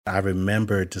I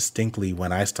remember distinctly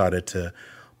when I started to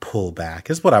pull back.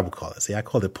 Is what I would call it. See, I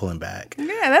called it pulling back.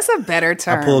 Yeah, that's a better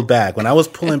term. I pulled back. When I was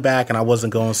pulling back and I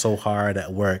wasn't going so hard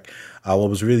at work,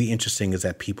 what was really interesting is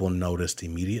that people noticed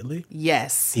immediately.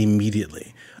 Yes.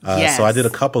 Immediately. Yes. So I did a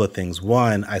couple of things.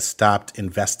 One, I stopped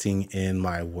investing in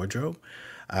my wardrobe.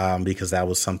 Because that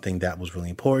was something that was really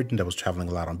important. I was traveling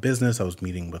a lot on business. I was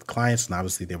meeting with clients, and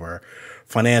obviously there were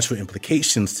financial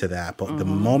implications to that. But the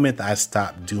moment I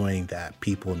stopped doing that,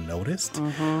 people noticed,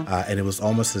 and it was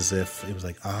almost as if it was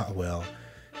like, well,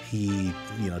 he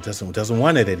doesn't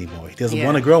want it anymore. He doesn't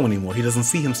want to grow anymore. He doesn't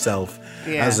see himself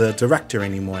as a director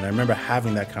anymore. And I remember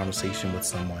having that conversation with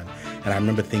someone, and I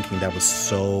remember thinking that was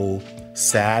so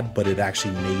sad, but it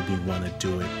actually made me want to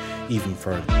do it even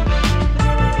further.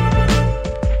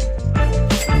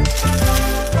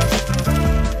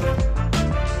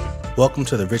 Welcome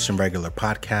to the Rich and Regular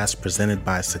podcast presented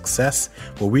by Success,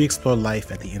 where we explore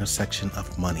life at the intersection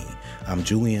of money. I'm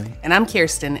Julian. And I'm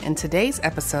Kirsten, and today's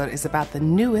episode is about the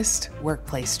newest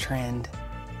workplace trend,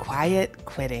 quiet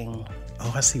quitting.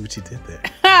 Oh, I see what you did there.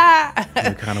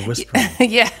 You're kind of whispering.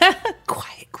 Yeah,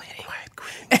 quiet quitting. Quiet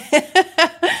quitting.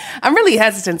 I'm really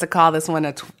hesitant to call this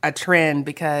one a trend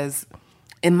because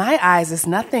in my eyes, it's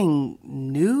nothing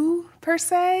new per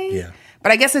se. Yeah.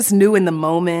 But I guess it's new in the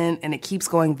moment, and it keeps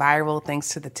going viral thanks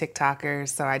to the TikTokers.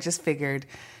 So I just figured,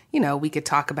 we could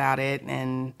talk about it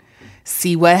and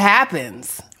see what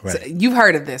happens. Right. So you've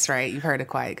heard of this, right? You've heard of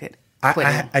quiet quitting.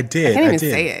 I did. I can't even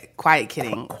say it. Quiet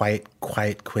quitting.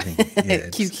 Quiet quitting. Yeah,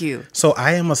 QQ. So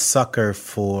I am a sucker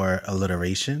for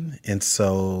alliteration. And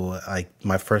so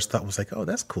my first thought was like, oh,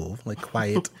 that's cool. Like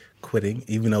quiet quitting,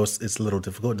 even though it's a little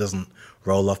difficult. It doesn't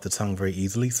roll off the tongue very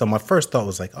easily. So my first thought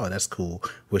was like, oh, that's cool.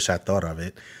 Wish I thought of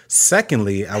it.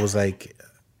 Secondly, I was like,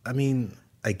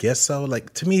 I guess so.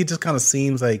 Like to me, it just kind of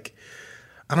seems like,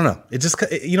 I don't know. It just,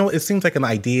 it seems like an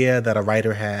idea that a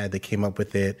writer had. They came up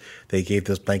with it. They gave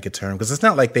this blanket term. Because it's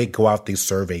not like they go out, they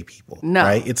survey people. No.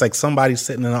 Right? It's like somebody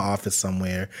sitting in an office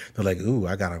somewhere. They're like, ooh,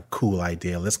 I got a cool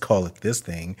idea. Let's call it this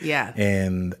thing. Yeah.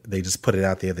 And they just put it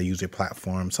out there. They use their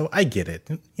platform. So I get it.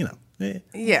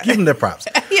 Yeah. Give them their props.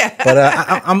 Yeah. But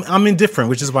I'm indifferent,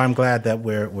 which is why I'm glad that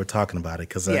we're talking about it.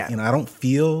 Because, I don't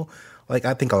feel...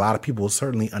 I think a lot of people will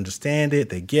certainly understand it.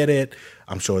 They get it.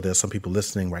 I'm sure there's some people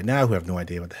listening right now who have no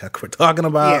idea what the heck we're talking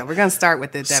about. Yeah, we're going to start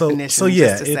with the definition in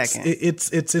just a second.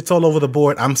 It's all over the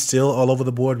board. I'm still all over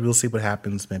the board. We'll see what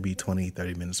happens maybe 20,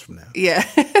 30 minutes from now. Yeah.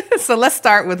 So let's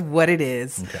start with what it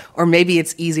is. Okay. Or maybe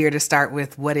it's easier to start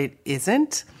with what it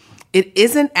isn't. It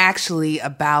isn't actually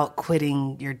about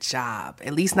quitting your job,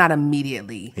 at least not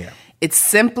immediately. Yeah. It's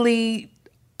simply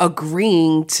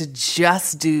agreeing to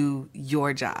just do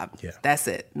your job. Yeah. That's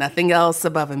it. Nothing else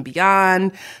above and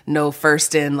beyond. No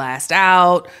first in, last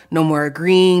out. No more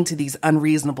agreeing to these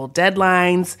unreasonable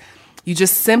deadlines. You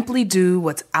just simply do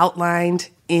what's outlined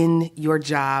in your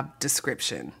job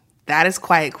description. That is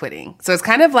quiet quitting. So it's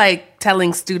kind of like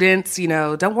telling students,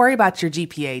 don't worry about your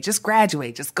GPA. Just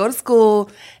graduate. Just go to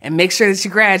school and make sure that you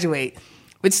graduate.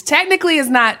 Which technically is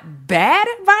not bad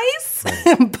advice,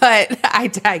 but I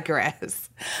digress.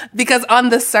 Because on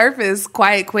the surface,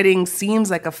 quiet quitting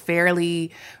seems like a fairly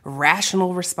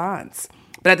rational response.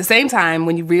 But at the same time,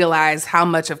 when you realize how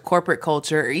much of corporate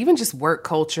culture, or even just work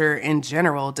culture in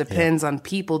general, depends on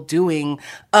people doing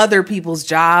other people's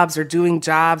jobs or doing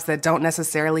jobs that don't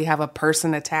necessarily have a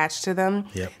person attached to them,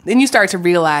 then you start to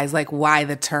realize why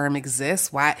the term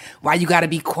exists, why you got to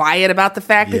be quiet about the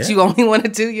fact that you only want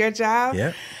to do your job.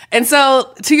 Yeah. And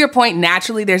so to your point,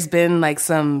 naturally, there's been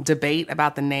some debate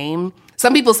about the name.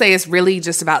 Some people say it's really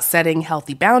just about setting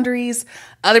healthy boundaries.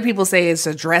 Other people say it's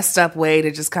a dressed up way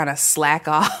to just kind of slack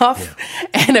off.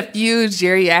 Yeah. And a few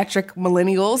geriatric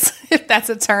millennials, if that's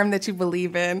a term that you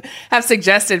believe in, have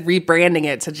suggested rebranding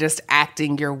it to just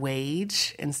acting your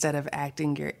wage instead of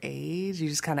acting your age. You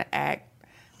just kind of act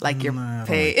like you're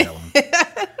paid.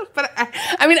 But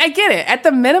I get it. At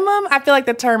the minimum, I feel like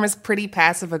the term is pretty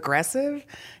passive aggressive,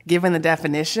 given the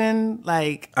definition.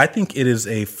 I think it is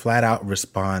a flat out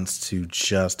response to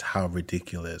just how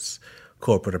ridiculous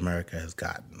corporate America has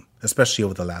gotten, especially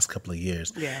over the last couple of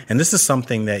years. Yeah. And this is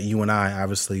something that you and I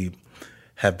obviously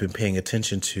have been paying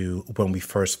attention to when we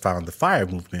first found the FIRE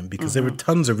movement, because there were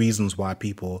tons of reasons why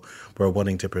people were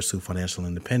wanting to pursue financial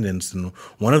independence. And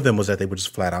one of them was that they were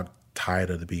just flat out tired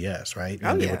of the BS, right?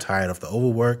 And they were tired of the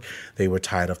overwork. They were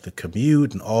tired of the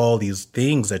commute and all these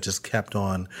things that just kept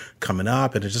on coming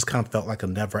up. And it just kind of felt like a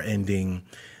never ending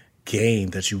game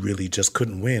that you really just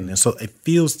couldn't win. And so it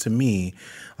feels to me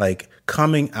like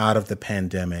coming out of the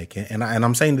pandemic, and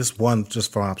I'm saying this one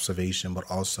just from observation, but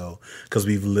also because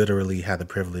we've literally had the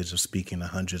privilege of speaking to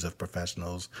hundreds of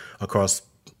professionals across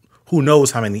who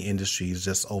knows how many industries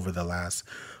just over the last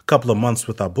couple of months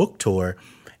with our book tour.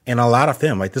 And a lot of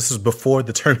them, like this is before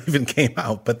the term even came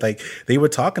out, but like they were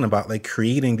talking about like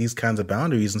creating these kinds of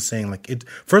boundaries and saying like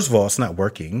first of all, it's not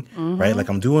working, right? Like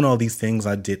I'm doing all these things.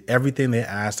 I did everything they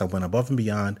asked. I went above and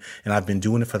beyond, and I've been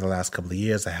doing it for the last couple of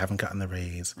years. I haven't gotten the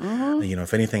raise. You know,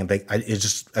 if anything, it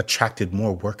just attracted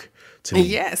more work to me.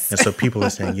 Yes. And so people are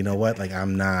saying, you know what, like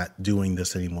I'm not doing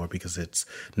this anymore because it's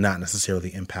not necessarily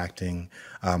impacting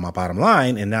my bottom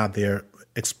line. And now they're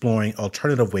exploring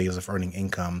alternative ways of earning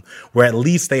income where at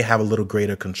least they have a little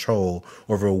greater control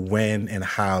over when and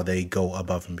how they go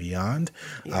above and beyond.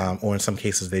 Or in some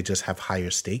cases, they just have higher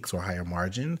stakes or higher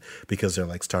margin because they're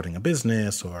like starting a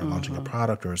business or launching a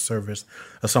product or a service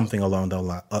or something along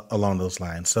those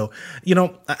lines. So, you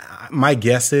know, my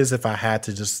guess is if I had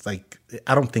to just like,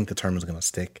 I don't think the term is going to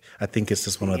stick. I think it's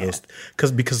just one of those,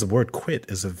 because the word quit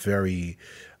is a very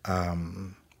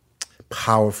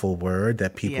powerful word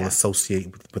that people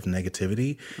associate with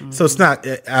negativity. So it's not,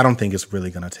 I don't think it's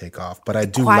really going to take off, but I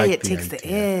do Quiet like the takes idea.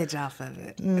 the edge off of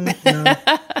it.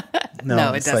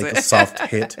 No, it it's doesn't. like a soft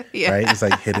hit, right? It's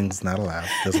like hitting's not allowed.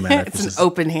 Doesn't matter. It's an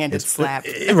open-handed slap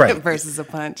right. versus a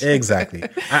punch. Exactly.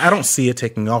 I don't see it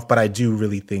taking off, but I do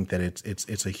really think that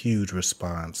it's a huge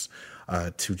response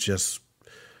to just,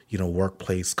 you know,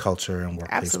 workplace culture and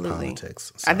workplace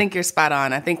politics. So. I think you're spot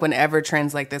on. I think whenever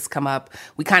trends like this come up,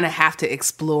 we kind of have to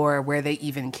explore where they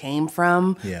even came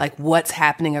from, like what's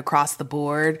happening across the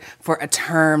board for a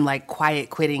term like quiet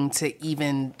quitting to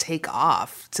even take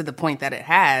off to the point that it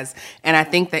has. And I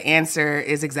think the answer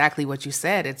is exactly what you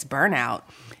said. It's burnout.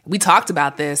 We talked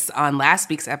about this on last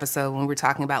week's episode when we were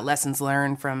talking about lessons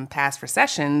learned from past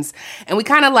recessions, and we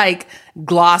kind of like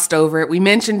glossed over it. We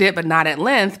mentioned it, but not at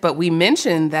length, but we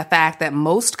mentioned the fact that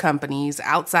most companies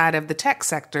outside of the tech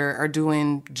sector are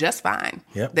doing just fine.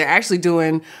 Yep. They're actually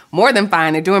doing more than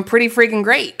fine. They're doing pretty freaking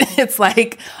great. It's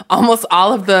like almost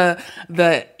all of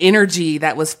the energy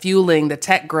that was fueling the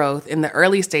tech growth in the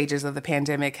early stages of the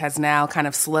pandemic has now kind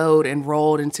of slowed and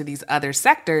rolled into these other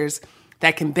sectors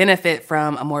that can benefit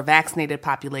from a more vaccinated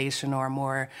population or a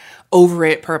more over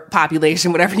it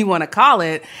population, whatever you want to call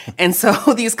it. And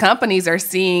so these companies are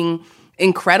seeing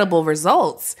incredible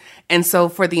results. And so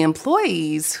for the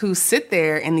employees who sit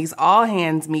there in these all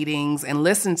hands meetings and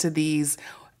listen to these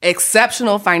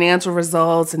exceptional financial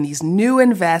results and these new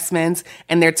investments,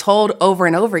 and they're told over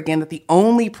and over again that the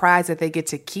only prize that they get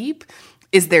to keep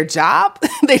is their job.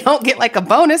 They don't get like a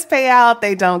bonus payout.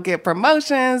 They don't get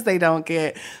promotions. They don't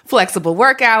get flexible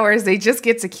work hours. They just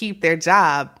get to keep their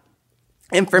job.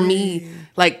 And for me,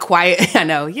 like quiet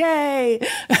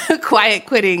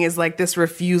quitting is like this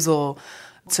refusal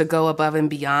to go above and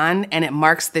beyond. And it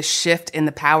marks this shift in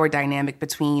the power dynamic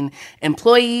between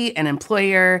employee and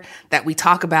employer that we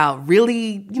talk about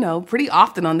really, you know, pretty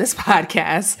often on this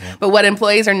podcast. Yeah. But what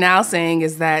employees are now saying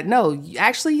is that, no,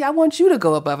 actually, I want you to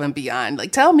go above and beyond.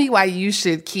 Like, tell me why you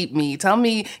should keep me.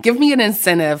 Give me an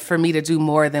incentive for me to do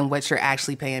more than what you're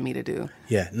actually paying me to do.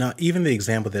 Yeah. Now, even the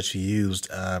example that you used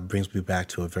brings me back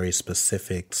to a very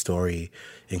specific story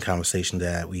in conversation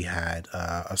that we had.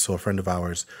 So a friend of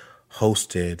ours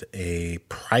hosted a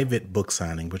private book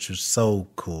signing, which was so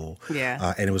cool.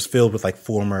 Yeah. And it was filled with like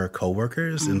former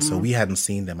coworkers. And so we hadn't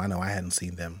seen them. I know I hadn't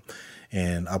seen them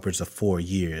in upwards of 4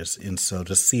 years. And so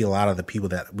to see a lot of the people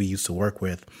that we used to work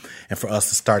with and for us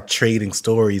to start trading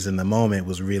stories in the moment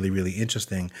was really, really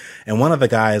interesting. And one of the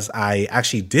guys I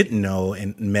actually didn't know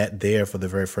and met there for the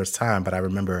very first time, but I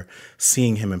remember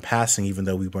seeing him in passing, even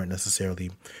though we weren't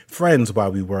necessarily friends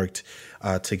while we worked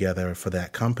together for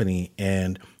that company.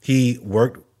 And he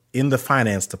worked in the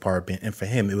finance department. And for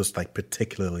him, it was like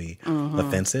particularly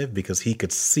offensive because he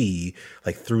could see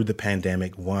like through the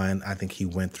pandemic, one, I think he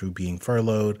went through being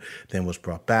furloughed, then was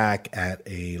brought back at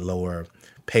a lower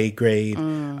pay grade.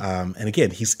 And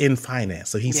again, he's in finance.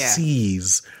 So he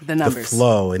sees the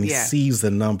flow and he sees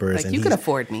the numbers. Like, and you can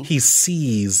afford me. He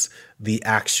sees the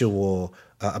actual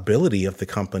ability of the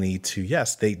company to,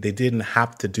 yes, they didn't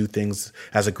have to do things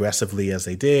as aggressively as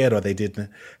they did, or they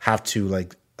didn't have to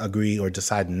like agree or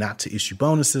decide not to issue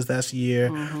bonuses last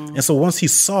year. And so once he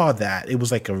saw that, it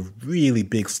was like a really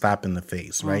big slap in the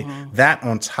face, right? That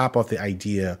on top of the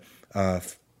idea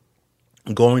of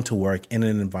going to work in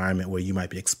an environment where you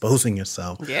might be exposing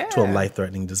yourself to a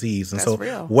life-threatening disease. And That's so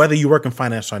real. Whether you work in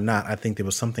finance or not, I think there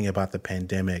was something about the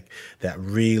pandemic that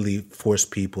really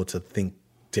forced people to think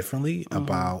differently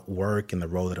about work and the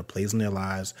role that it plays in their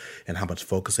lives and how much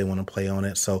focus they want to play on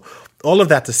it. So all of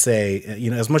that to say,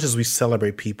 you know, as much as we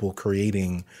celebrate people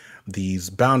creating these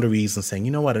boundaries and saying,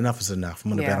 you know what, enough is enough.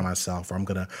 I'm going to bet on myself, or I'm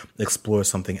going to explore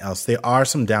something else. There are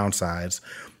some downsides.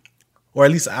 or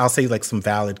at least I'll say like some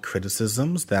valid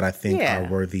criticisms that I think Yeah. are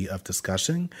worthy of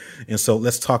discussion. And so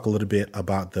let's talk a little bit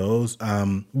about those.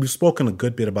 We've spoken a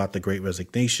good bit about the Great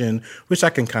Resignation, which I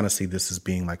can kind of see this as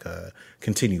being like a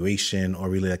continuation or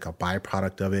really like a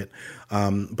byproduct of it.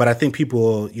 But I think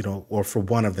people, or for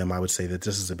one of them, I would say that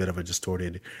this is a bit of a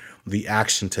distorted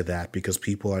reaction to that because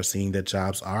people are seeing that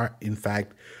jobs are, in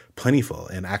fact, plentiful.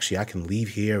 And actually, I can leave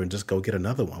here and just go get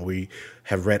another one. We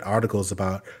have read articles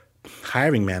about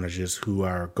hiring managers who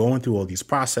are going through all these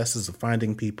processes of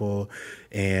finding people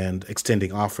and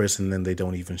extending offers, and then they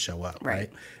don't even show up,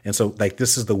 right? And so, like,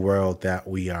 this is the world that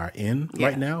we are in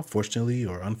right now, fortunately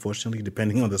or unfortunately,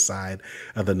 depending on the side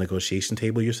of the negotiation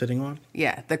table you're sitting on.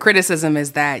 Yeah, the criticism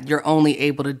is that you're only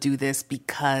able to do this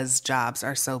because jobs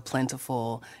are so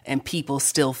plentiful and people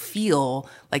still feel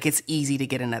like it's easy to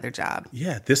get another job.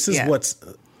 Yeah, this is what's...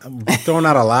 We're throwing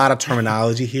out a lot of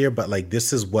terminology here, but like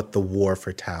this is what the war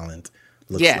for talent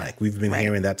looks like. We've been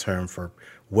hearing that term for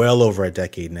well over a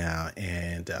decade now.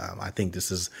 And I think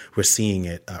we're seeing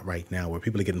it right now where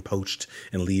people are getting poached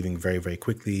and leaving very, very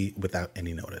quickly without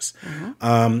any notice.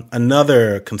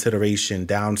 Another consideration,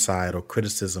 downside or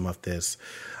criticism of this,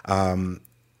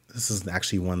 this is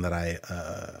actually one that I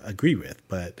agree with,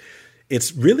 but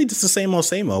it's really just the same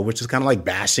old, which is kind of like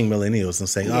bashing millennials and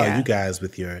saying, oh, you guys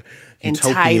with your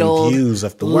utopian views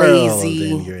of the world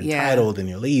and you're entitled and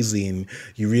you're lazy and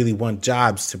you really want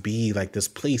jobs to be like this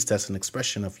place that's an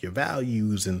expression of your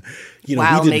values. And, we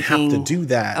didn't have to do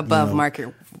that. Above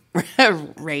market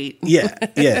rate.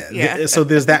 Yeah. So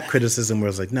there's that criticism where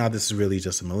it's like, no, this is really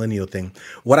just a millennial thing.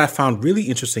 What I found really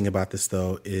interesting about this,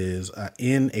 though, is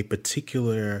in a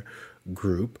particular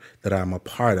group that I'm a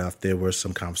part of, there was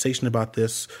some conversation about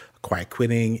this, quiet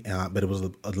quitting, but it was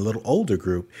a little older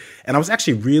group. And I was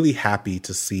actually really happy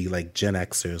to see like Gen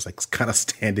Xers like kind of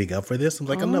standing up for this. I'm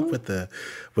like, enough with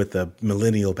the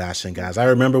millennial bashing, guys. I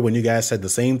remember when you guys said the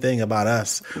same thing about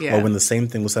us or when the same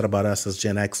thing was said about us as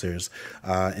Gen Xers.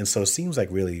 And so it seems like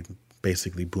really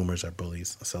basically boomers are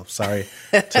bullies. So sorry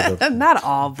to the not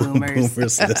all boomers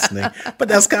listening, but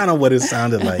that's kind of what it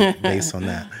sounded like based on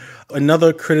that.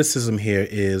 Another criticism here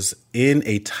is in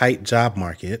a tight job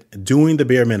market, doing the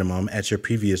bare minimum at your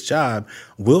previous job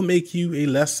will make you a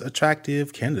less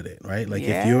attractive candidate, right? Like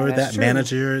if you're that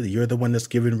manager, you're the one that's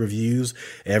giving reviews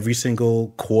every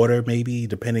single quarter, maybe,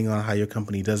 depending on how your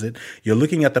company does it. You're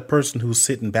looking at the person who's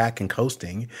sitting back and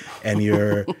coasting and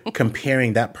you're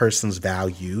comparing that person's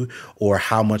value or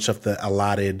how much of the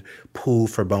allotted pool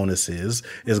for bonuses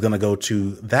is going to go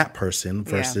to that person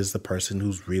versus the person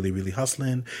who's really, really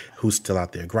hustling, who's still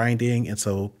out there grinding. And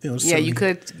so, you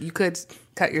could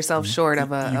cut yourself short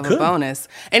of a bonus.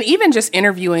 And even just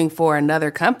interviewing for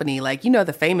another company, like,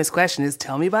 the famous question is,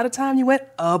 tell me about a time you went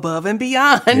above and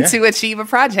beyond to achieve a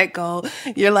project goal.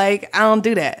 You're like, I don't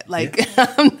do that. Like,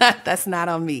 that's not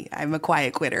on me. I'm a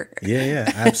quiet quitter.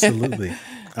 Yeah, absolutely.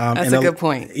 That's a good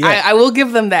point. Yeah. I will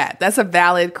give them that. That's a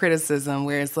valid criticism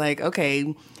where it's like,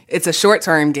 okay, it's a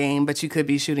short-term game, but you could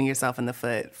be shooting yourself in the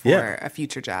foot for a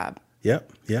future job.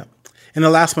 Yep. And the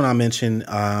last one I'll mention,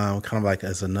 kind of like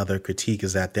as another critique,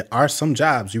 is that there are some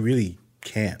jobs you really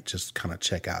can't just kind of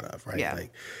check out of, right? Yeah.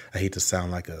 Like, I hate to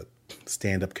sound like a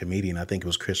stand-up comedian. I think it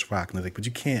was Chris Rock. And they're like, but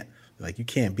you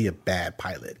can't be a bad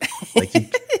pilot. Like,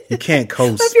 you can't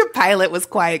coast. What if your pilot was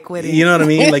quiet quitting? You know what I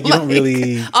mean? Like, you don't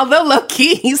really... Although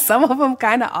low-key, some of them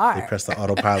kind of are. They press the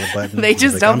autopilot button. They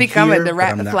just don't be coming to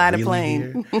fly the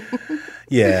plane.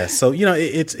 Yeah, so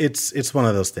it's one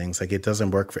of those things. Like, it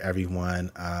doesn't work for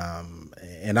everyone,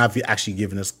 and I've actually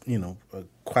given this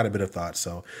quite a bit of thought.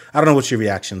 So I don't know what your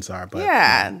reactions are, but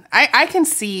I can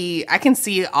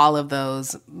see all of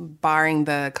those, barring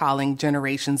the calling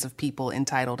generations of people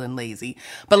entitled and lazy.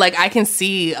 But like I can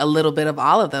see a little bit of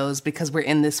all of those because we're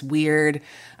in this weird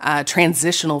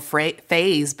transitional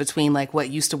phase between like what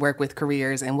used to work with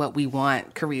careers and what we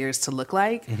want careers to look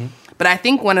like. Mm-hmm. But I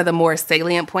think one of the more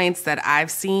salient points that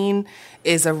I've seen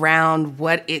is around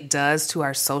what it does to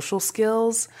our social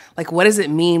skills. Like, what does it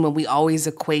mean when we always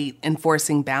equate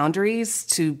enforcing boundaries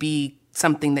to be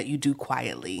something that you do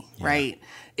quietly, right?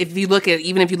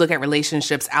 Even if you look at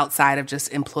relationships outside of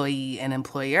just employee and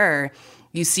employer,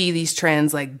 you see these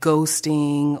trends like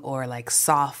ghosting or like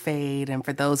soft fade. And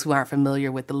for those who aren't familiar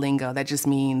with the lingo, that just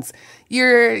means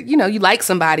you like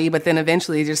somebody, but then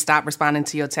eventually you just stop responding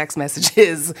to your text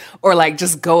messages or like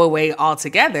just go away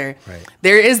altogether. Right.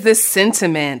 There is this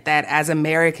sentiment that as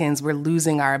Americans, we're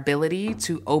losing our ability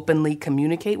to openly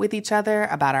communicate with each other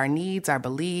about our needs, our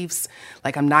beliefs.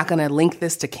 Like, I'm not going to link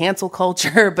this to cancel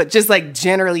culture, but just like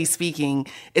generally speaking,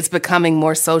 it's becoming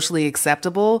more socially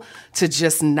acceptable to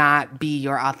just not be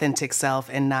your authentic self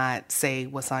and not say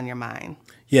what's on your mind.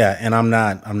 Yeah, and I'm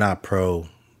not pro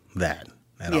that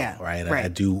at Yeah, all, right? I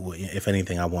right. do, if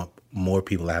anything, I want more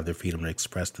people to have their freedom to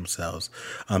express themselves,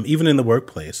 even in the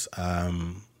workplace.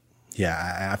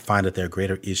 Yeah, I find that there are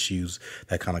greater issues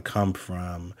that kind of come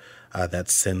from that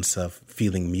sense of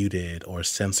feeling muted or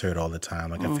censored all the time.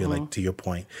 Like I feel like, to your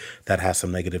point, that has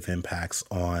some negative impacts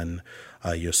on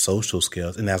your social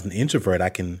skills. And as an introvert, I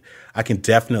can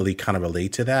definitely kind of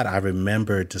relate to that. I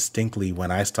remember distinctly when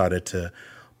I started to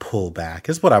pull back.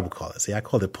 Is what I would call it. See, I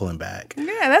called it pulling back.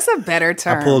 Yeah, that's a better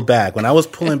I pulled term. back. When I was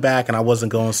pulling back and I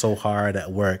wasn't going so hard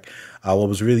at work, what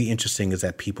was really interesting is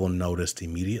that people noticed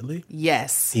immediately.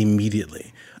 Yes.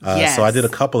 Immediately. So I did a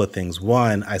Yes. couple of things.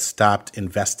 One, I stopped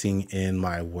investing in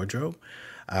my wardrobe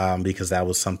because that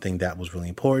was something that was really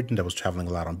important. I was traveling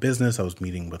a lot on business. I was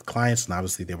meeting with clients, and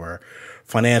obviously there were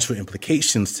financial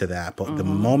implications to that. But the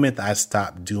moment I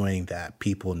stopped doing that,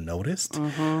 people noticed,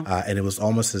 and it was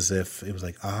almost as if it was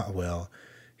like, well,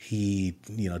 he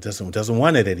doesn't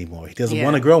want it anymore. He doesn't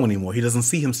want Yeah. to grow anymore. He doesn't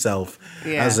see himself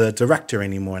Yeah. as a director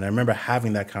anymore. And I remember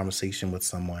having that conversation with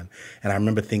someone, and I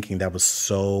remember thinking that was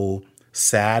so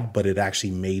sad, but it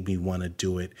actually made me want to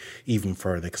do it even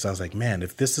further, because I was like, man,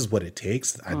 if this is what it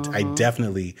takes, I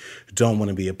definitely don't want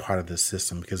to be a part of this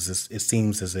system, because it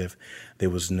seems as if there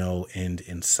was no end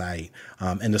in sight.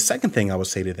 And the second thing I would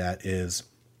say to that is,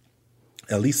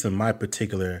 at least in my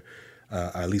particular,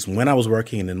 at least when I was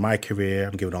working and in my career,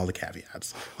 I'm giving all the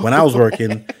caveats. When I was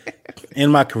working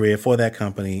in my career for that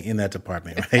company, in that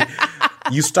department, right,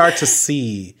 you start to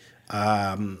see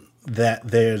that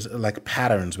there's like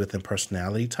patterns within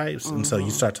personality types. And so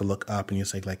you start to look up and you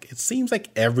say, like, it seems like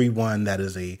everyone that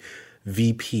is a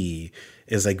VP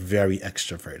is like very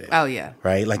extroverted. Oh, yeah.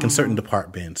 Right? Like in certain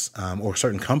departments or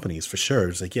certain companies for sure.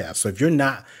 It's like, yeah. So if you're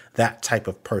not that type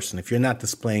of person, if you're not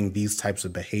displaying these types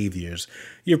of behaviors,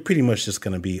 you're pretty much just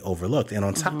going to be overlooked. And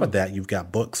on top of that, you've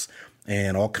got books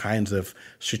and all kinds of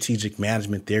strategic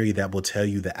management theory that will tell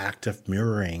you the active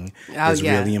mirroring Oh, is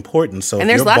yeah. really important. So And if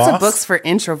there's your lots of boss- books for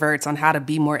introverts on how to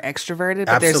be more extroverted,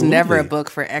 but there's never a Absolutely. book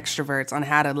for extroverts on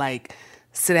how to like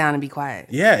sit down and be quiet.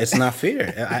 Yeah, it's not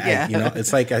fair. Yeah.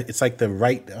 It's like the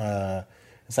right.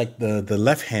 It's like the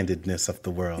left-handedness of the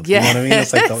world. You know what I mean?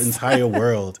 It's like the entire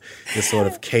world is sort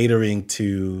of catering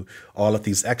to all of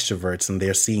these extroverts, and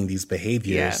they're seeing these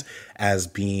behaviors as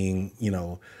being,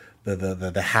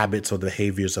 the habits or the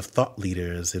behaviors of thought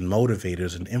leaders and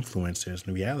motivators and influencers. And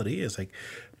the reality is, like,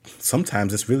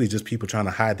 sometimes it's really just people trying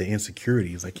to hide their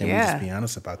insecurities. Like, can we just be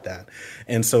honest about that?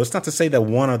 And so it's not to say that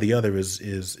one or the other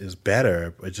is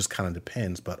better. It just kind of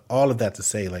depends. But all of that to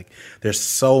say, like, there's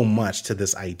so much to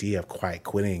this idea of quiet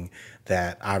quitting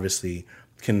that obviously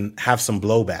can have some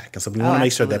blowback. And so we want to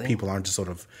make sure that absolutely. people aren't just sort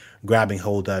of grabbing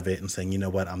hold of it and saying, you know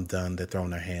what, I'm done. They're throwing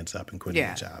their hands up and quitting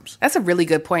their jobs. That's a really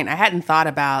good point. I hadn't thought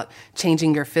about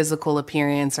changing your physical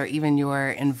appearance or even your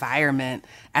environment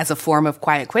as a form of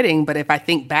quiet quitting. But if I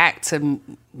think back to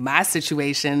my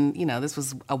situation, this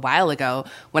was a while ago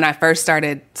when I first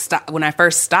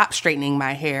stopped straightening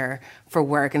my hair for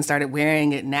work and started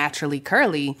wearing it naturally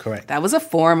curly. Correct. That was a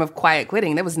form of quiet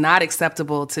quitting. That was not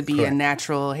acceptable to be a Correct.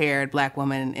 natural haired Black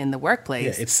woman in the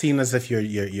workplace. Yeah, it's seen as if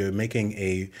you're making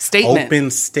a Statement.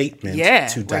 open statement Yeah,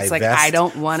 to where it's divest like, I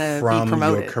don't wanna be from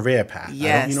promoted. your career path.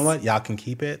 Yes. You know what? Y'all can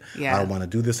keep it. Yeah. I don't want to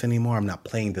do this anymore. I'm not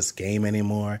playing this game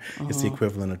anymore. It's the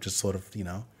equivalent of just sort of,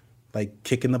 like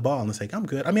kicking the ball and it's like, I'm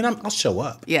good. I mean, I'll show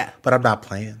up. Yeah. But I'm not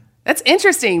playing. That's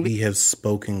interesting. We have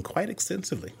spoken quite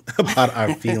extensively about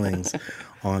our feelings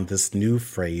on this new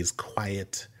phrase,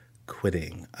 quiet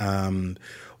quitting.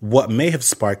 What may have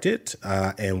sparked it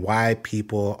and why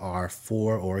people are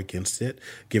for or against it.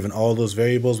 Given all those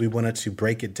variables, we wanted to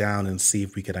break it down and see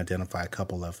if we could identify a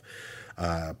couple of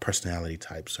personality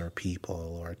types or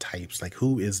people or types. Like,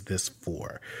 who is this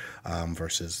for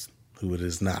versus who it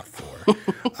is not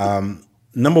for.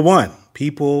 Number one,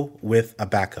 people with a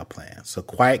backup plan. So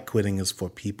quiet quitting is for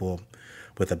people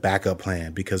with a backup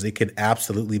plan because it could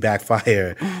absolutely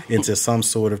backfire into some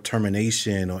sort of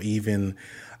termination or even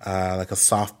like a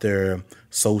softer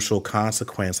social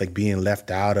consequence, like being left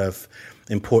out of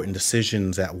important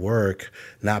decisions at work,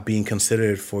 not being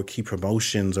considered for key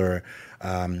promotions or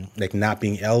like not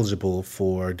being eligible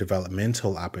for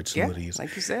developmental opportunities. Yeah,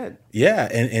 like you said. Yeah,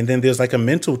 and then there's like a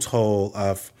mental toll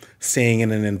of staying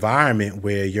in an environment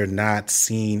where you're not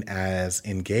seen as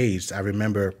engaged. I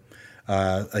remember,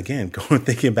 again,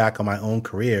 thinking back on my own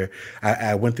career,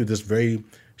 I went through this very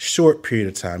short period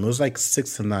of time. It was like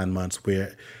 6 to 9 months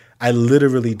where I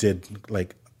literally did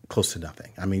like close to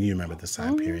nothing. I mean, you remember this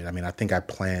time period. I mean, I think I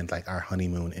planned like our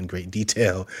honeymoon in great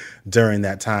detail during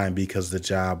that time because the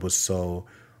job was so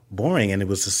boring, and it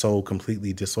was just so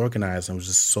completely disorganized. I was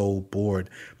just so bored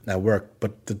at work.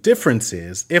 But the difference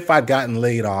is, if I'd gotten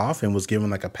laid off and was given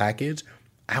like a package,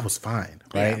 I was fine,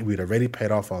 right? Yeah. We'd already paid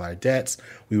off all our debts.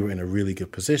 We were in a really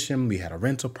good position. We had a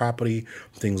rental property.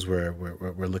 Things were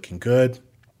looking good.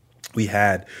 We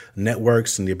had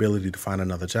networks and the ability to find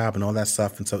another job and all that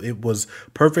stuff. And so it was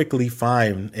perfectly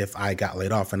fine if I got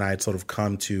laid off, and I had sort of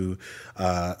come to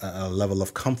a level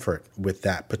of comfort with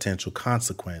that potential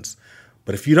consequence.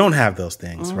 But if you don't have those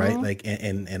things, right, like,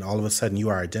 and all of a sudden you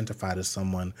are identified as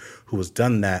someone who has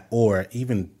done that, or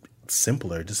even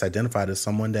simpler, just identified as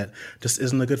someone that just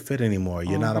isn't a good fit anymore.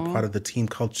 You're not a part of the team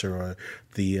culture, or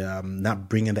the not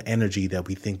bringing the energy that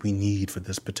we think we need for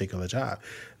this particular job.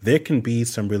 There can be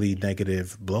some really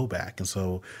negative blowback. And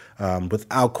so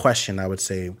without question, I would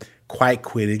say quiet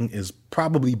quitting is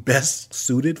probably best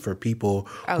suited for people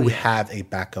who have a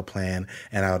backup plan.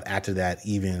 And I would add to that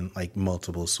even like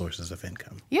multiple sources of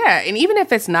income. Yeah. And even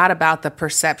if it's not about the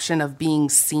perception of being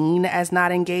seen as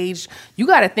not engaged, you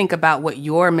got to think about what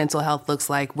your mental health looks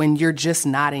like when you're just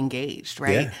not engaged,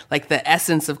 right? Yeah. Like the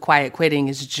essence of quiet quitting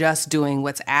is just doing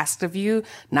what's asked of you,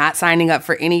 not signing up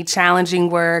for any challenging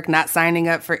work, not signing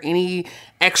up for any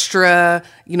extra,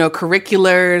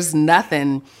 curriculars,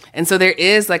 nothing. And so there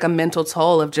is like a mental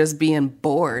toll of just being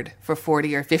bored for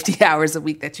 40 or 50 hours a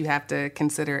week that you have to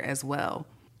consider as well.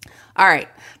 All right.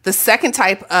 The second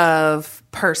type of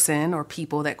person or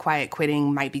people that quiet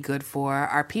quitting might be good for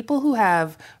are people who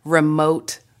have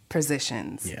remote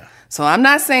positions. Yeah. So I'm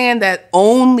not saying that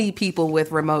only people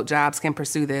with remote jobs can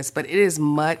pursue this, but it is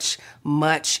much,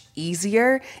 much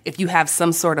easier if you have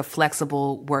some sort of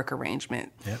flexible work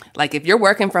arrangement. Yeah. Like if you're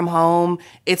working from home,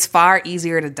 it's far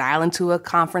easier to dial into a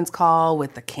conference call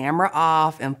with the camera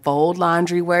off and fold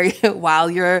laundry while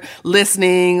you're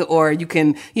listening, or you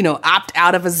can, opt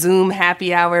out of a Zoom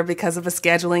happy hour because of a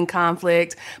scheduling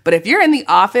conflict. But if you're in the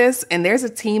office and there's a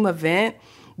team event,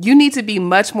 you need to be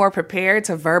much more prepared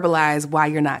to verbalize why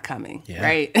you're not coming,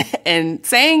 right? And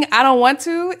saying, I don't want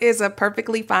to is a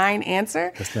perfectly fine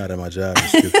answer. That's not in my job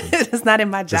description. It's not in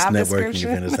my job this networking description.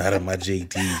 event is not in my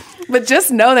JD. But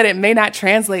just know that it may not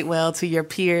translate well to your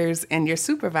peers and your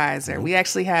supervisor. We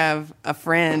actually have a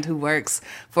friend who works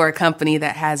for a company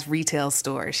that has retail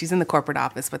stores. She's in the corporate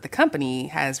office, but the company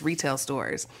has retail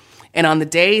stores. And on the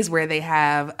days where they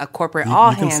have a corporate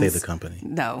all hands... You can say the company.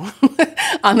 No.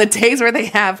 On the days where they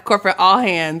have corporate all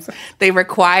hands, they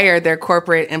require their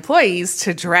corporate employees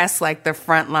to dress like the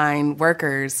frontline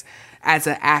workers as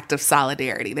an act of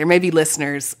solidarity. There may be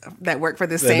listeners that work for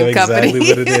the same company. Exactly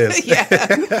what it is.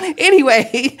 Yeah.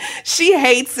 Anyway, she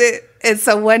hates it. And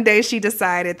so one day she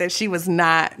decided that she was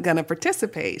not going to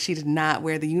participate. She did not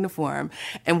wear the uniform.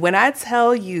 And when I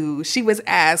tell you, she was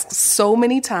asked so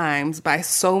many times by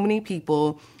so many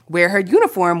people where her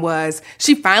uniform was,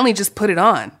 she finally just put it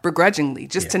on begrudgingly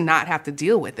just to not have to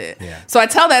deal with it. Yeah. So I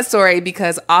tell that story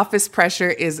because office pressure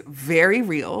is very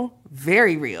real.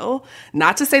 Very real.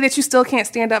 Not to say that you still can't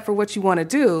stand up for what you want to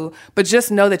do, but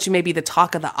just know that you may be the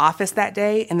talk of the office that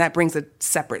day, and that brings a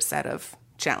separate set of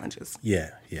challenges.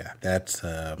 Yeah. That's,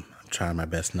 I'm trying my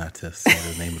best not to say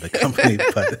the name of the company,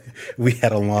 but we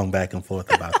had a long back and forth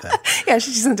about that. Yeah,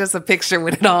 she sent us a picture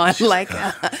with it on.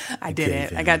 I did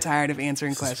it. I got tired of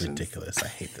answering questions. It's ridiculous. I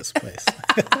hate this place.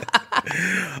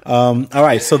 All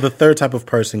right. So the third type of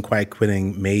person quiet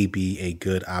quitting may be a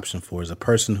good option for is a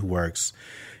person who works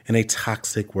in a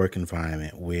toxic work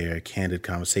environment where candid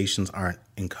conversations aren't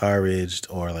encouraged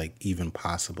or like even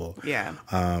possible. Yeah.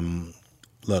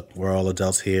 Look, we're all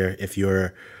adults here. If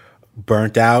you're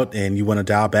burnt out and you want to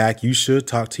dial back, you should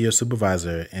talk to your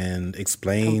supervisor and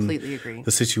explain Completely agree.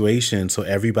 the situation so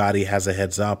everybody has a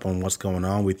heads up on what's going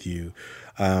on with you.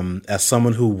 As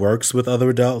someone who works with other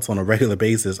adults on a regular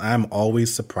basis, I'm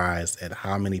always surprised at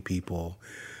how many people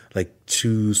like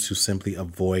choose to simply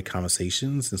avoid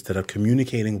conversations instead of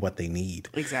communicating what they need.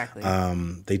 Exactly.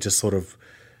 They just sort of,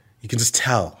 you can just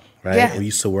tell, right? Yeah. I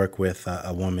used to work with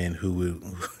a woman who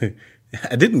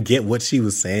I didn't get what she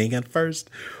was saying at first,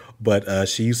 but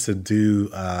she used to do,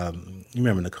 you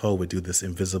remember Nicole would do this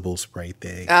invisible spray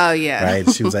thing. Oh, yeah. Right?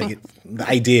 She was like, the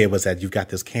idea was that you've got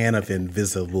this can of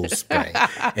invisible spray.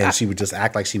 And she would just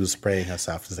act like she was spraying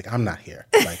herself. She's like, I'm not here.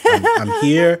 Like, I'm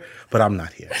here, but I'm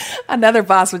not here. Another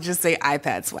boss would just say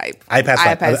iPad swipe.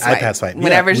 iPad swipe.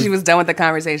 Whenever she was done with the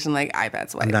conversation, like iPad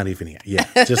swipe. I'm not even here. Yeah.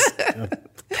 Just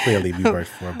clearly we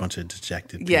worked for a bunch of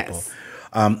dejected people. Yes.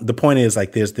 The point is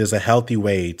like there's a healthy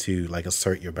way to like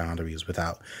assert your boundaries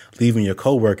without leaving your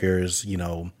coworkers,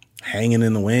 hanging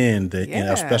in the wind,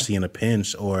 especially in a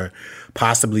pinch, or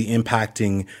possibly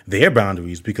impacting their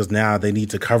boundaries because now they need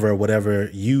to cover whatever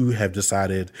you have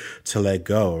decided to let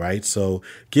go, right? So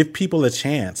give people a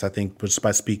chance, I think, just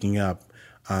by speaking up,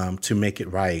 to make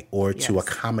it right or to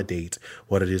accommodate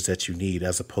what it is that you need,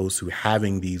 as opposed to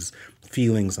having these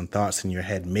feelings and thoughts in your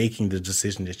head, making the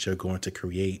decision that you're going to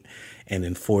create and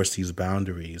enforce these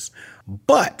boundaries.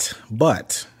 But,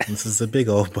 this is a big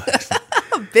old but.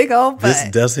 Big old but. This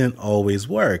doesn't always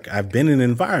work. I've been in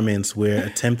environments where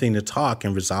attempting to talk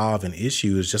and resolve an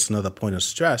issue is just another point of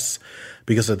stress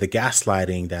because of the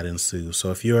gaslighting that ensues.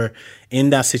 So if you're in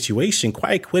that situation,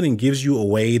 quiet quitting gives you a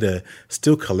way to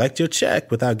still collect your check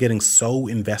without getting so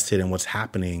invested in what's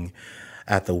happening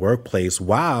at the workplace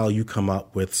while you come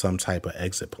up with some type of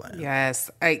exit plan.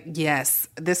 Yes.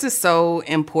 This is so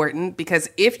important because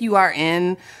if you are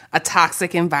in a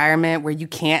toxic environment where you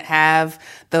can't have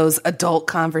those adult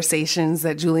conversations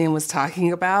that Julian was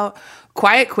talking about,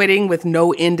 quiet quitting with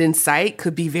no end in sight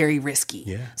could be very risky.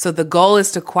 Yeah. So the goal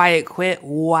is to quiet quit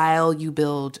while you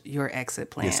build your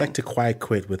exit plan. It's like to quiet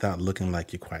quit without looking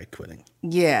like you're quiet quitting.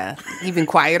 Yeah. Even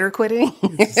quieter quitting.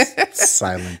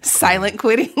 Silent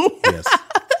quitting. Yes.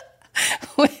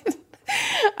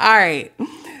 All right.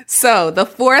 So the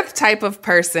fourth type of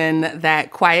person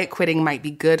that quiet quitting might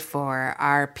be good for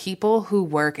are people who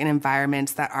work in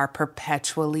environments that are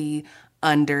perpetually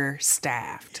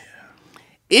understaffed.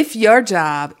 If your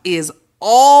job is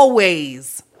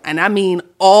always, and I mean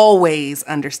always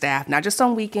understaffed, not just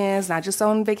on weekends, not just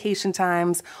on vacation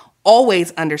times,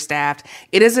 always understaffed,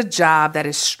 it is a job that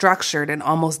is structured and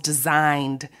almost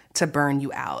designed to burn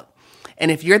you out. And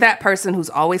if you're that person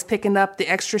who's always picking up the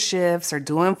extra shifts or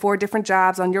doing 4 different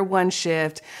jobs on your one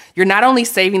shift, you're not only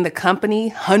saving the company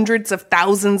hundreds of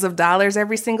thousands of dollars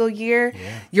every single year,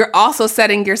 you're also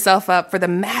setting yourself up for the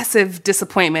massive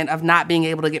disappointment of not being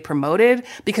able to get promoted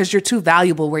because you're too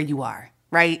valuable where you are,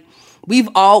 right?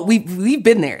 We've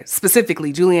been there.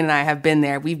 Specifically, Julian and I have been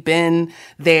there. We've been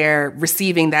there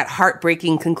receiving that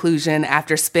heartbreaking conclusion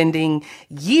after spending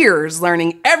years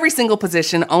learning every single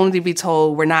position only to be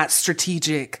told we're not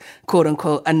strategic, quote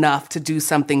unquote, enough to do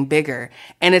something bigger.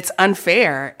 And it's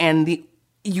unfair. And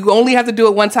you only have to do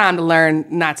it one time to learn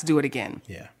not to do it again.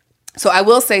 Yeah. So I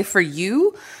will say for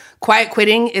you, quiet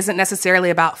quitting isn't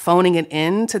necessarily about phoning it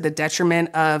in to the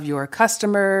detriment of your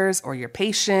customers or your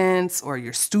patients or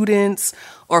your students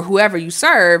or whoever you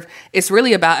serve. It's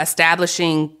really about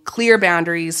establishing clear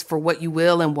boundaries for what you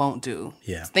will and won't do.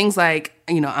 Yeah. Things like,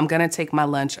 I'm going to take my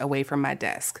lunch away from my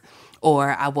desk.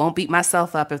 Or I won't beat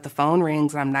myself up if the phone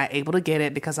rings and I'm not able to get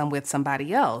it because I'm with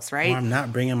somebody else, right? Or I'm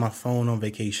not bringing my phone on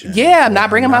vacation. Yeah, I'm not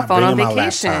bringing my phone on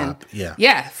vacation. Laptop.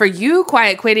 Yeah. For you,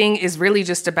 quiet quitting is really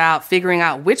just about figuring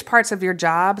out which parts of your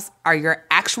jobs are your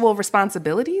actual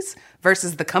responsibilities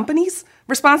versus the company's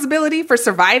responsibility for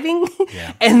surviving.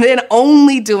 Yeah. And then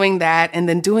only doing that and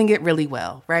then doing it really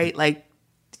well, right? Like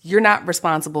you're not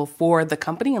responsible for the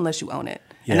company unless you own it.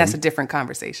 Yeah, and that's a different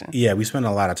conversation. Yeah, we spend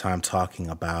a lot of time talking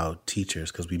about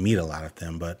teachers because we meet a lot of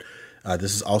them. But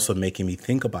this is also making me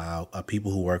think about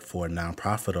people who work for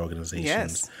nonprofit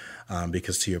organizations. Yes.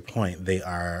 Because to your point, they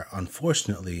are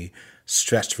unfortunately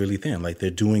stretched really thin. Like they're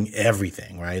doing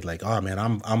everything, right? Like, oh man,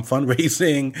 I'm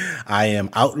fundraising, I am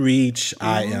outreach,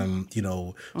 I am,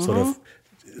 sort of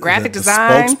graphic the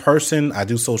design, spokesperson. I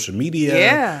do social media.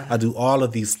 Yeah. I do all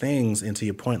of these things. And to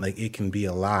your point, like it can be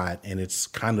a lot, and it's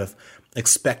kind of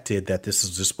expected that this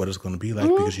is just what it's going to be like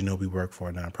because we work for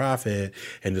a nonprofit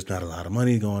and there's not a lot of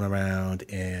money going around,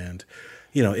 and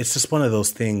it's just one of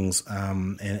those things.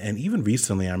 And even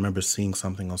recently, I remember seeing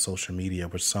something on social media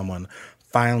where someone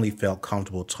finally felt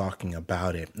comfortable talking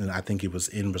about it. And I think it was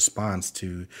in response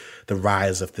to the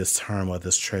rise of this term or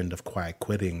this trend of quiet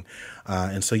quitting.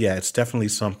 And so, yeah, it's definitely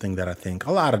something that I think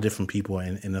a lot of different people,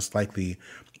 and it's likely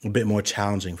a bit more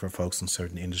challenging for folks in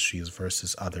certain industries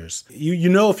versus others. You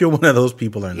know if you're one of those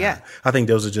people or not. Yeah. I think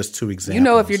those are just 2 examples. You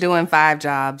know if you're doing 5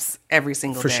 jobs every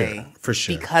single day. For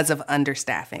sure. Because of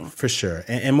understaffing. For sure.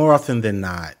 And more often than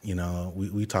not,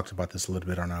 we talked about this a little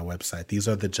bit on our website. These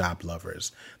are the job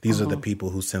lovers. These are the people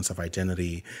whose sense of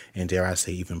identity and, dare I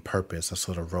say, even purpose are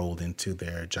sort of rolled into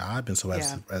their job and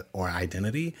or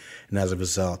identity. And as a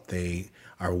result, they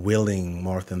are willing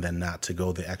more often than not to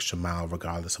go the extra mile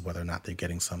regardless of whether or not they're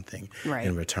getting something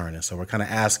in return. And so we're kind of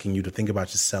asking you to think about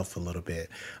yourself a little bit.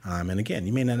 And again,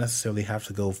 you may not necessarily have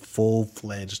to go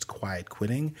full-fledged quiet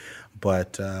quitting,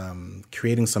 but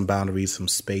creating some boundaries, some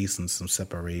space, and some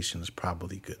separation is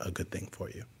probably a good thing for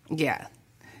you. Yeah.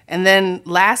 And then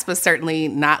last but certainly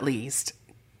not least,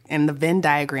 And the Venn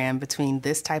diagram between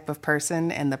this type of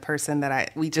person and the person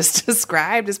that we just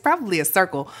described is probably a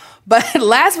circle. But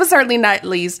last but certainly not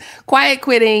least, quiet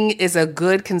quitting is a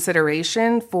good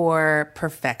consideration for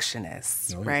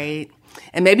perfectionists, right?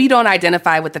 And maybe you don't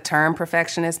identify with the term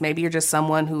perfectionist. Maybe you're just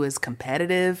someone who is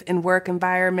competitive in work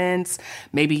environments.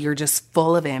 Maybe you're just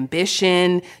full of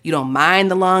ambition. You don't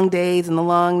mind the long days and the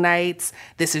long nights.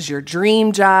 This is your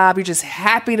dream job. You're just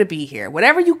happy to be here.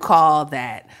 Whatever you call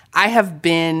that, I have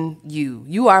been you.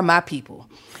 You are my people.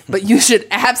 But you should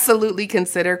absolutely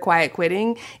consider quiet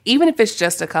quitting, even if it's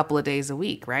just a couple of days a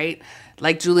week, right?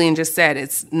 Like Julian just said,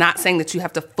 it's not saying that you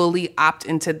have to fully opt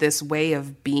into this way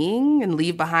of being and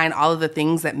leave behind all of the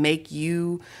things that make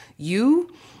you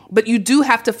you. But you do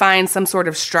have to find some sort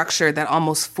of structure that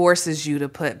almost forces you to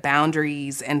put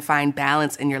boundaries and find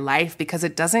balance in your life, because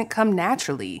it doesn't come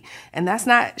naturally. And that's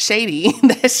not shady.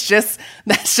 That's just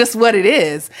what it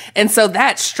is. And so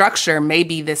that structure may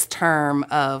be this term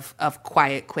of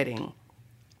quiet quitting.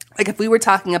 Like if we were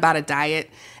talking about a diet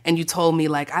and you told me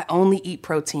like, I only eat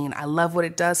protein. I love what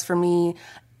it does for me.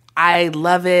 I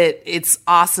love it. It's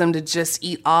awesome to just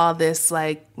eat all this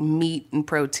like meat and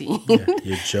protein. Yeah,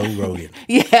 you're Joe Rogan.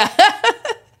 Yeah.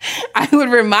 I would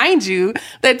remind you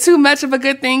that too much of a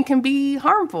good thing can be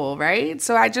harmful, right?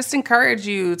 So I just encourage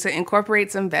you to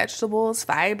incorporate some vegetables,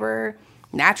 fiber,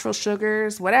 natural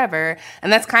sugars, whatever.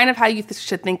 And that's kind of how you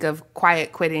should think of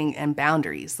quiet quitting and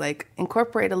boundaries. Like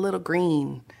incorporate a little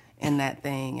green in that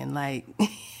thing and like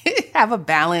have a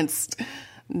balanced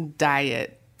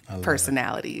diet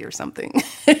personality or something.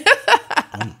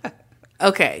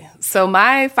 Okay, so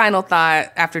my final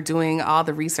thought after doing all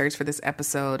the research for this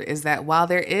episode is that while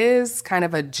there is kind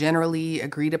of a generally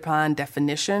agreed upon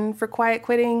definition for quiet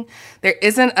quitting, there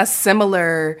isn't a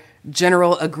similar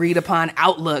general agreed upon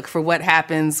outlook for what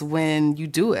happens when you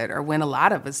do it or when a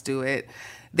lot of us do it.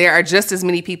 There are just as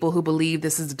many people who believe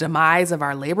this is the demise of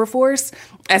our labor force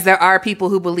as there are people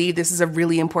who believe this is a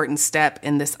really important step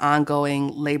in this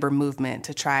ongoing labor movement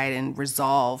to try and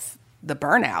resolve the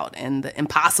burnout and the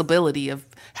impossibility of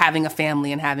having a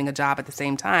family and having a job at the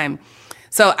same time.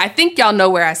 So I think y'all know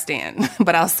where I stand,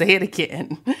 but I'll say it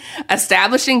again.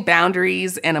 Establishing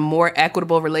boundaries and a more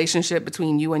equitable relationship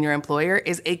between you and your employer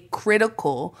is a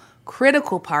critical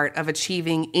part of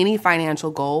achieving any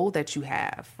financial goal that you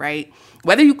have, right?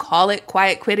 Whether you call it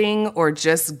quiet quitting or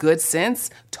just good sense,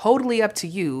 totally up to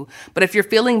you. But if you're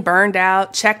feeling burned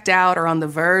out, checked out, or on the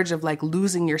verge of like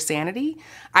losing your sanity,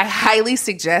 I highly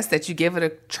suggest that you give it a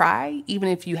try, even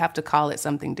if you have to call it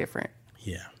something different.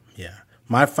 Yeah.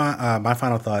 My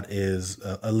final thought is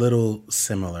a little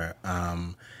similar,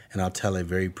 and I'll tell a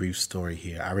very brief story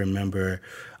here. I remember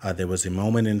there was a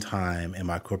moment in time in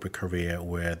my corporate career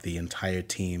where the entire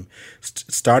team,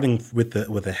 starting with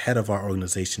the head of our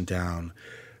organization down,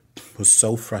 was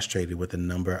so frustrated with the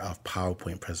number of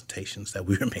PowerPoint presentations that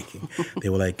we were making. They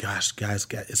were like, gosh, guys,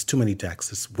 it's too many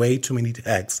decks. It's way too many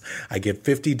decks. I get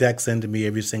 50 decks into me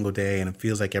every single day, and it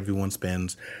feels like everyone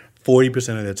spends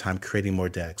 40% of their time creating more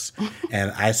decks. And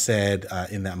I said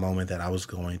in that moment that I was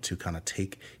going to kind of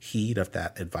take heed of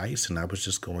that advice, and I was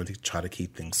just going to try to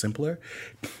keep things simpler.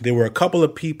 There were a couple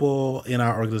of people in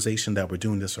our organization that were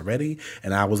doing this already,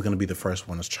 and I was going to be the first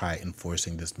one to try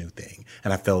enforcing this new thing.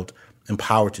 And I felt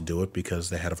empowered to do it because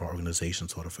the head of our organization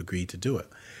sort of agreed to do it.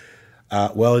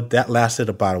 Well, that lasted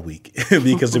about a week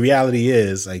because the reality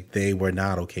is like they were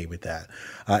not okay with that.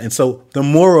 And so the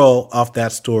moral of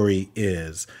that story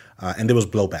is, and there was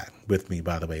blowback with me,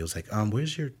 by the way. It was like,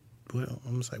 where's your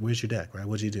deck, right?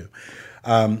 What'd you do?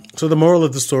 So the moral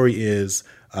of the story is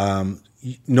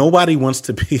nobody wants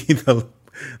to be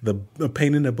the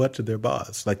pain in the butt to their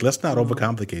boss. Like, let's not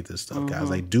overcomplicate this stuff, guys.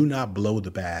 Like, do not blow the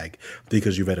bag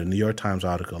because you read a New York Times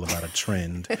article about a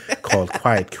trend called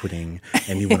quiet quitting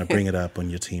and you want to bring it up on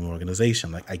your team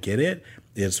organization. Like, I get it.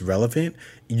 It's relevant.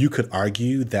 You could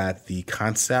argue that the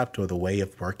concept or the way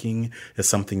of working is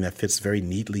something that fits very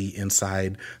neatly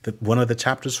inside one of the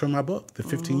chapters from my book, The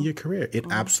 15-Year Career. It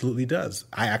absolutely does.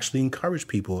 I actually encourage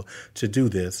people to do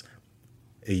this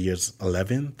at years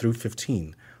 11 through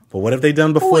 15. But what have they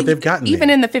done before they've gotten even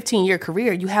there? In the 15-year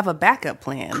career, you have a backup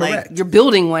plan. Correct. Like you're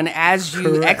building one as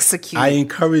you execute. I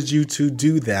encourage you to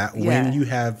do that when you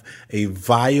have a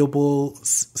viable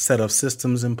set of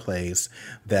systems in place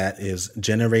that is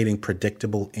generating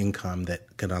predictable income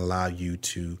that can allow you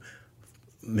to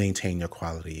maintain your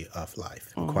quality of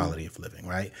life, quality of living,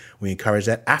 right? We encourage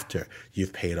that after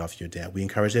you've paid off your debt. We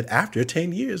encourage it after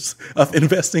 10 years of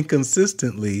investing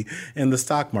consistently in the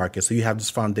stock market. So you have this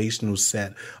foundational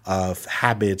set of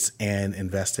habits and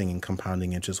investing and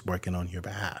compounding interest working on your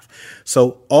behalf.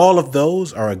 So all of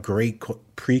those are a great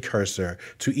precursor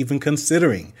to even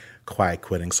considering quiet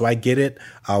quitting. So I get it.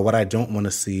 What I don't want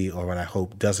to see, or what I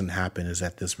hope doesn't happen, is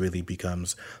that this really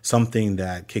becomes something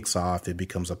that kicks off. It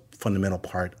becomes a fundamental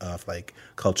part of like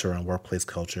culture and workplace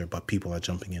culture, but people are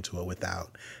jumping into it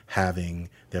without having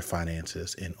their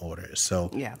finances in order.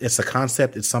 So It's a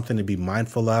concept. It's something to be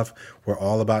mindful of. We're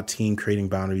all about team creating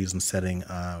boundaries and setting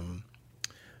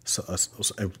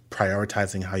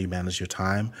prioritizing how you manage your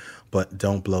time, but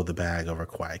don't blow the bag over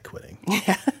quiet quitting.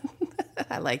 Yeah.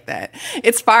 I like that.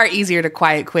 It's far easier to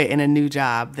quiet quit in a new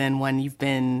job than one you've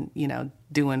been,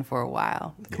 doing for a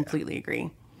while. Completely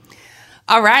agree.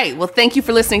 All right. Well, thank you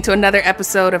for listening to another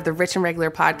episode of the Rich and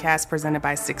Regular podcast presented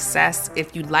by Success.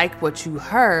 If you like what you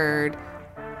heard,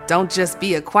 don't just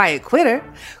be a quiet quitter.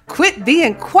 Quit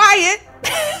being quiet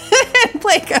and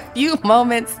take a few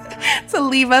moments to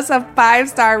leave us a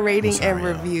 5-star rating and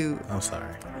review. I'm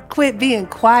sorry. Quit being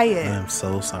quiet. I'm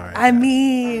so sorry. I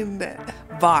mean,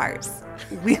 bars.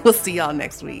 We will see y'all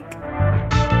next week.